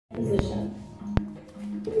Position.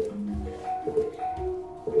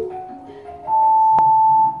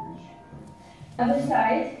 Other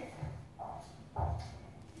side.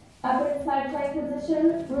 Upper side plank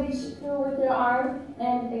position. Reach through with your arm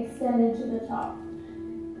and extend it to the top.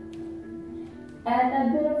 Add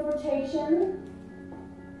a bit of rotation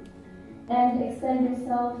and extend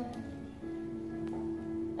yourself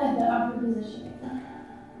at the upper position.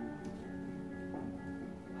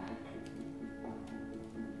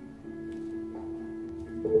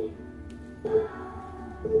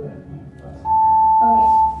 Okay,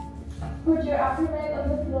 put your upper leg on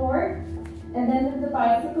the floor and then do the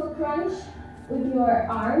bicycle crunch with your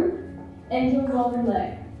arm and your lower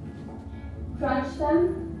leg. Crunch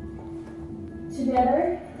them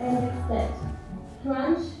together and extend.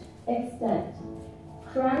 Crunch, extend.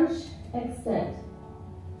 Crunch, extend.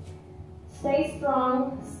 Stay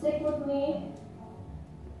strong, stick with me.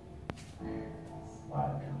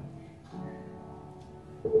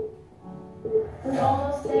 We're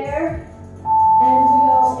almost there, and we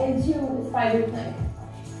go into spider plank.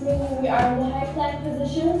 Meaning we are in the high plank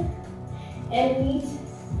position, and meet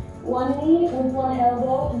one knee with one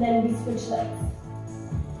elbow, and then we switch legs.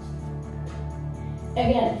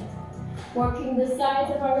 Again, working the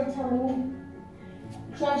sides of our tummy,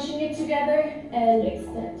 crunching it together and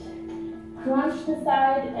extend. Crunch the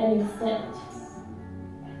side and extend.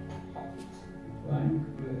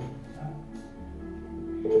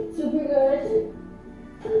 Super good.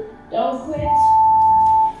 Don't quit.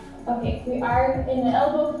 Okay, we are in the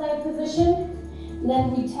elbow plank position.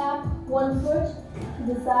 Then we tap one foot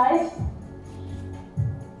to the side.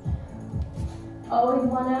 Always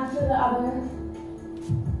one after the other.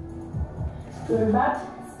 Your butt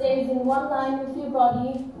stays in one line with your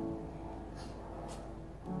body.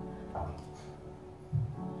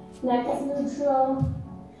 Neck is neutral.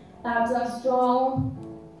 Abs are strong.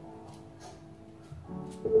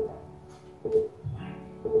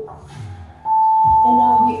 And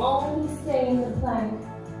now we only stay in the plank.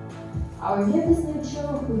 Our hip is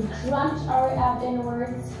neutral. We crunch our ab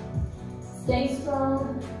inwards. Stay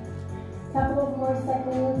strong. Couple of more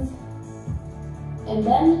seconds. And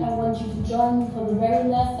then I want you to join me for the very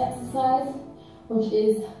last exercise, which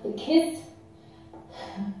is the kiss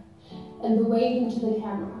and the wave into the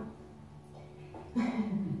camera.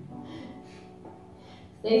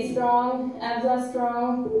 Stay strong, abs are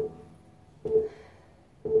strong.